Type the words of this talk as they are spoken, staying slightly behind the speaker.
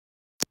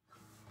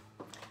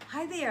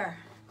Hi there,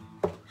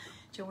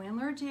 Joanne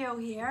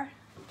Lurgio here.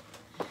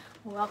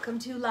 Welcome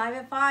to Live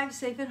at 5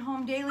 Safe at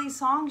Home Daily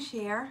Song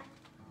Share.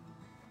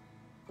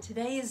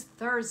 Today is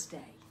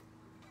Thursday.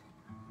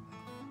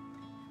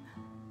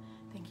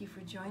 Thank you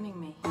for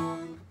joining me.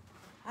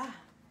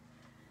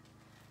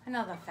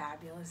 Another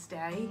fabulous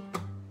day.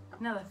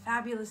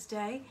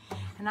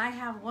 And I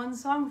have one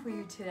song for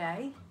you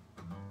today.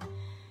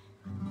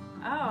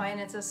 Oh, and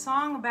it's a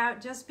song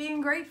about just being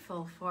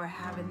grateful for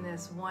having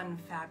this one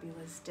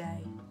fabulous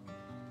day.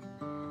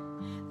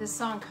 This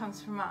song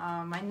comes from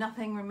my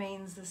Nothing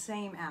Remains the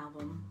Same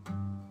album.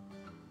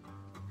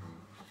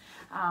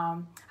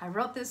 I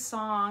wrote this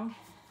song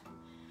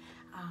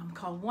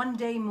called One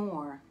Day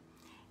More.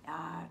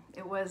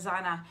 It was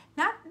on a,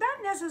 not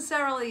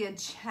necessarily a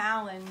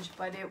challenge,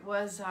 but it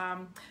was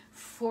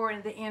for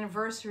the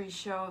anniversary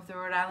show of the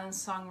Rhode Island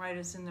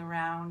Songwriters in the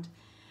Round.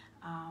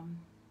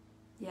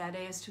 Yeah, at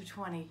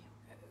AS220.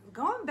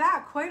 Going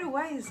back quite a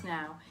ways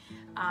now.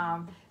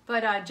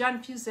 But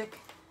John Fusick,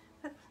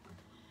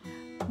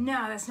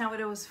 no, that's not what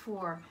it was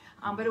for.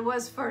 But it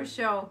was for a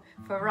show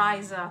for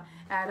Riza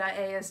at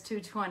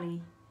AS220.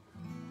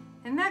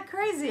 Isn't that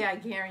crazy? I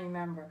can't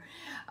remember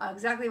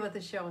exactly what the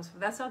show was for.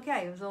 That's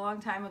okay. It was a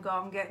long time ago.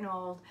 I'm getting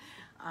old.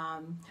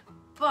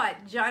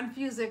 But John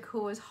Fusick,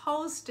 who was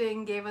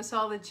hosting, gave us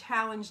all the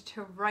challenge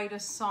to write a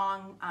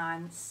song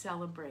on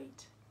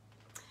Celebrate.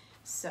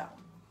 So,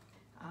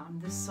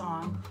 this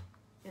song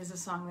is a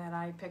song that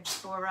I picked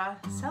for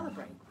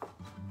Celebrate.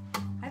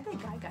 I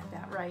think I got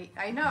that right.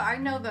 I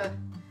know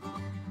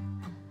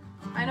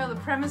the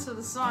premise of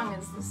the song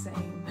is the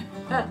same.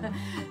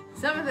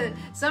 some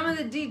of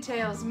the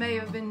details may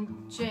have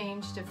been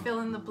changed to fill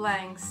in the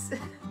blanks.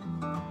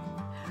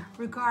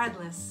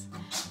 Regardless,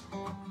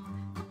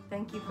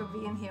 thank you for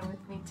being here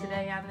with me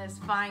today on this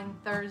fine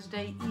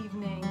Thursday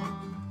evening,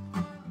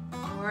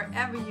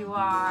 wherever you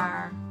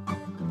are.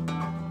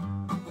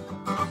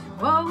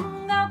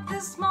 Woke up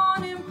this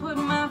morning, put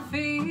my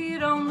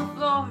feet on the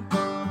floor,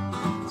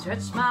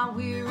 stretched my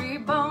weary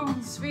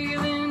bones,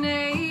 feeling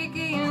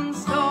achy and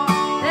sore.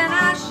 Then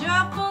I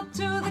shuffled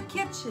to the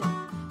kitchen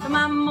for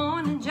my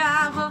morning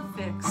Java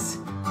fix.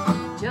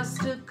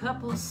 Just a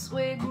couple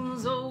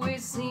swigs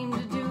always seem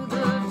to do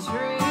the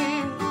trick.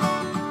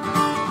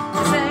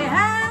 Say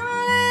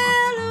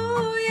hallelujah,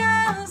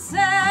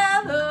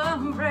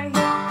 celebrate.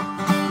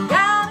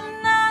 Got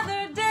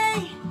another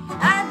day,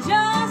 I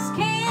just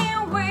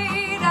can't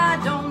wait. I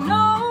don't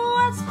know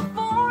what's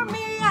before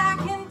me, I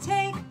can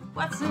take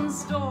what's in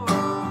store.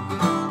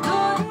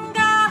 Good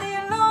golly,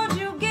 Lord,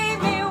 you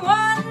gave me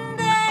one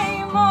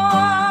day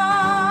more.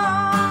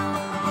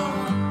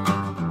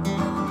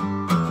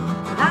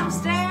 I'm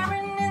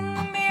staring in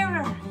the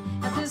mirror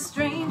at this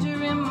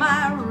stranger in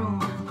my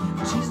room.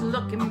 She's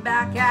looking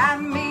back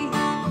at me.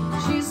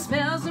 She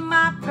smells of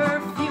my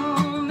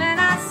perfume, and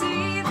I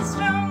see the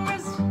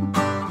strongest.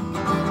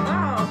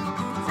 Oh,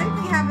 same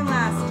thing happened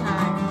last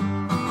time.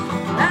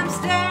 I'm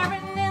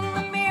staring in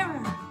the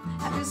mirror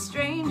at this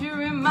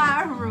stranger in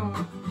my room.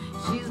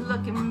 She's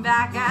looking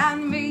back at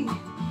me.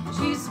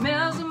 She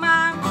smells of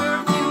my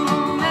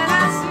perfume, and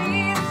I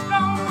see the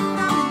strong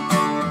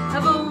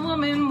of a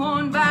woman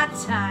worn by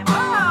time.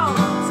 Oh,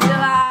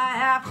 still I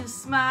have to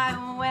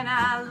smile when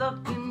I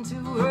look into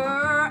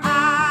her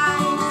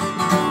eyes.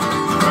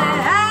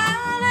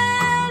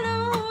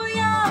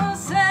 Hallelujah,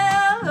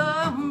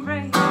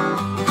 celebrate.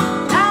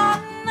 Not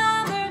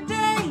another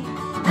day,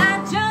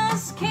 I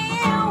just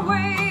can't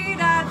wait.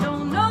 I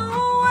don't know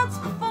what's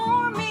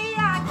before me,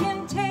 I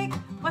can take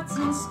what's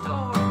in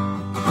store.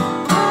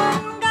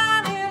 Good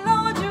golly,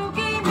 Lord, you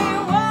gave me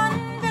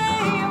one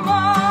day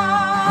more.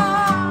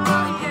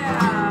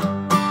 Yeah.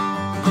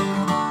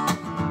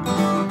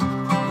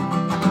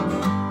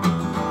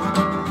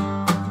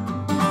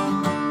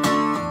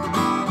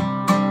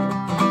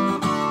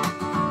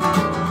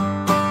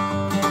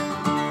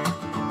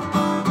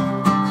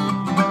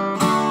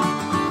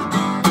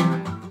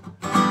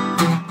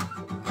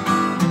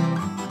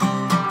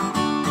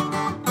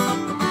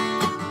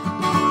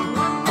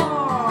 One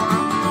more.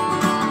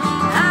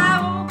 I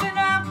open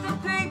up the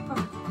paper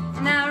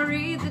and I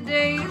read the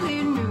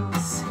daily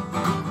news.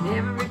 And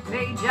every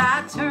page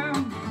I turn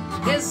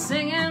is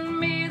singing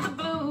me the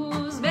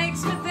blues.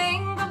 Makes me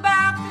think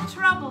about the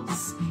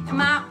troubles in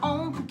my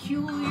own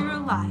peculiar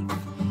life.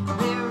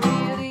 They're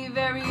really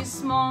very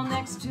small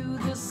next to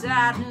the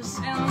sadness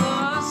and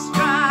the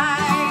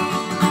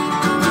strife.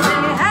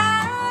 Say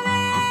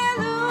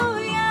hallelujah,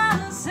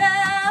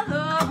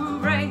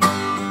 celebrate.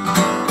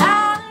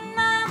 Not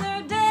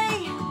another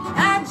day,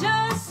 I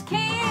just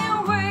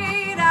can't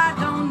wait. I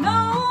don't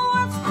know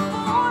what's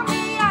before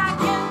me, I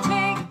can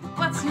take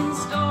what's in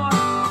store.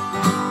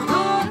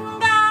 Good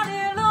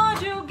golly,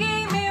 Lord, you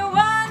gave me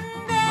one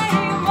day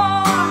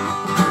more.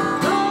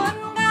 Good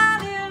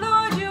golly,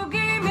 Lord, you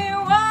gave me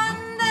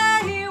one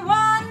day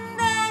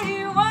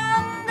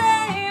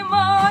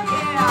more.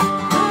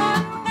 Yeah.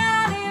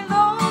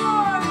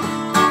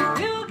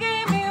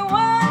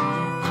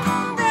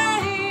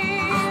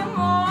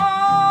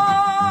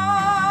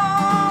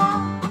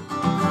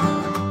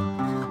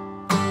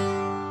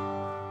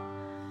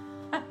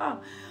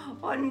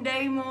 one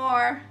day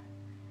more.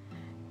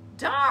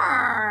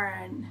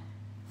 Darn.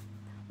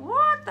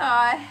 What the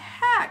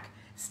heck?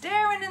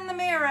 Staring in the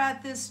mirror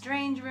at this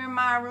stranger in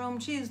my room.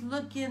 She's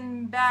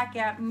looking back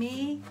at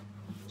me.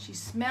 She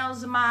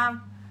smells my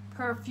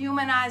perfume,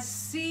 and I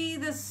see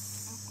the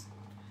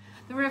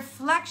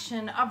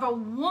reflection of a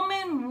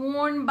woman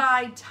worn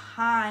by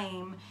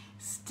time.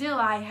 Still,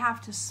 I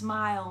have to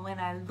smile when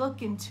I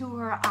look into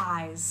her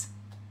eyes.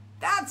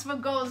 That's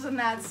what goes in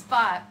that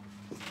spot.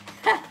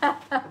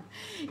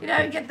 You know,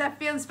 you get that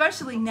feeling,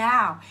 especially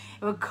now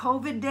with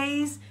COVID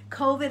days,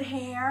 COVID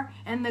hair,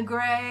 and the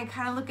gray. I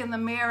kind of look in the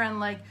mirror and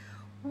like,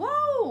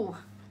 whoa,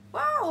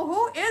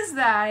 who is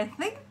that? I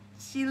think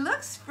she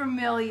looks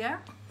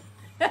familiar.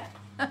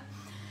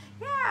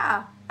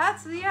 Yeah,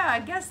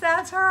 I guess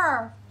that's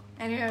her.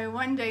 Anyway,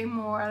 one day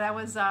more. That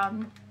was,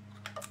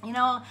 you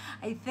know,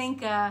 I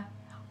think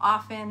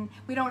often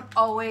we don't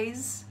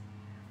always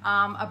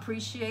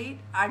appreciate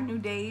our new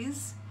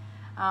days.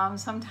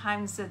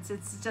 Sometimes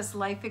it's just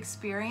life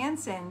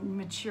experience and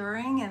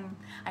maturing, and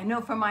I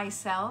know for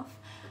myself,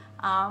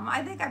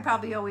 I think I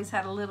probably always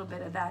had a little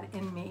bit of that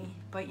in me.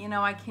 But you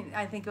know, I think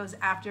it was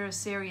after a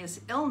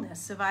serious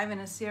illness, surviving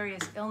a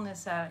serious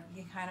illness,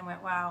 you kind of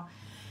went, wow,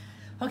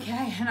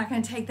 okay, I'm not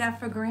going to take that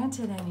for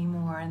granted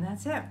anymore, and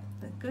that's it.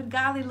 But good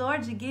golly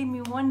Lord, you gave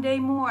me one day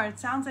more. It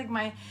sounds like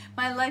my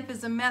life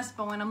is a mess,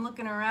 but when I'm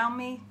looking around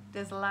me,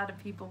 there's a lot of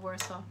people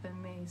worse off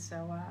than me.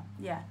 So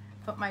yeah,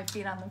 put my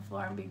feet on the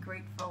floor and be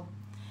grateful.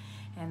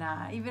 And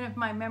even if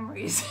my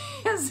memories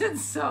isn't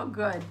so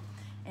good.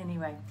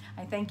 Anyway,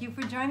 I thank you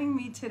for joining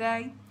me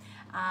today.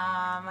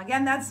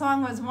 Again, that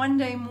song was One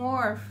Day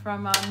More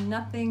from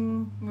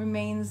Nothing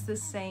Remains the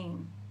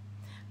Same.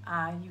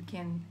 You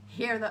can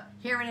hear it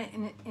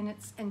in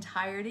its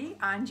entirety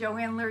on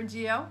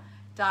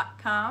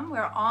joannelurgio.com,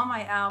 where all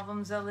my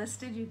albums are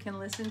listed. You can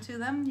listen to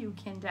them, you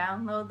can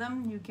download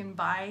them, you can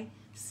buy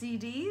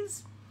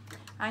CDs,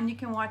 and you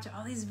can watch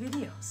all these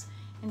videos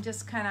and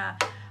just kind of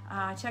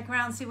check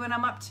around and see what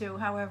I'm up to.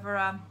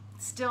 However,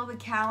 still the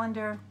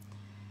calendar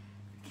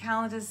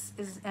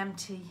is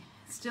empty.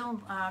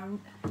 Still, well,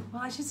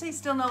 I should say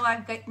still no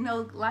live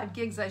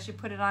gigs. I should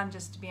put it on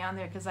just to be on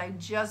there, because I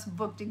just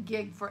booked a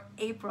gig for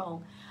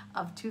April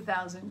of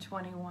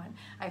 2021.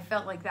 I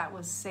felt like that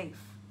was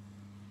safe.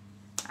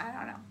 I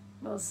don't know.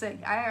 We'll see.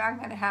 I'm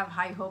going to have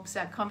high hopes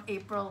that come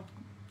April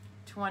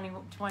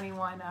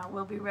 2021,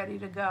 we'll be ready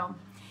to go.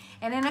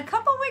 And in a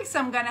couple weeks,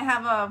 I'm going to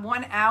have a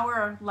 1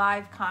 hour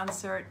live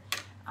concert,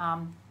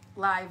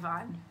 live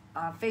on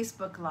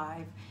Facebook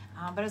Live.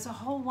 But it's a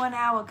whole 1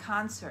 hour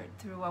concert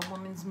through a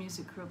women's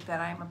music group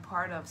that I'm a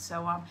part of.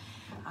 So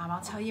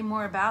I'll tell you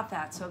more about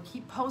that. So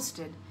keep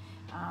posted.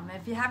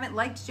 If you haven't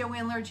liked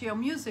Joanne Lurgio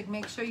Music,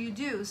 make sure you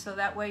do. So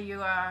that way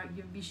you'll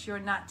be sure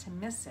not to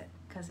miss it.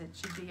 Because it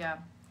should be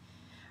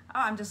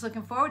I'm just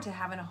looking forward to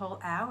having a whole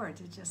hour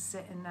to just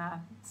sit and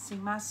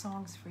sing my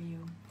songs for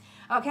you.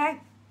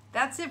 Okay,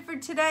 that's it for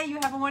today. You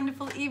have a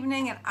wonderful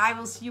evening, and I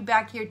will see you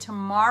back here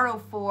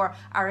tomorrow for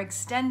our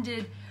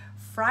extended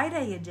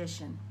Friday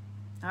edition.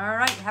 All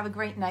right, have a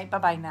great night.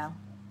 Bye-bye now.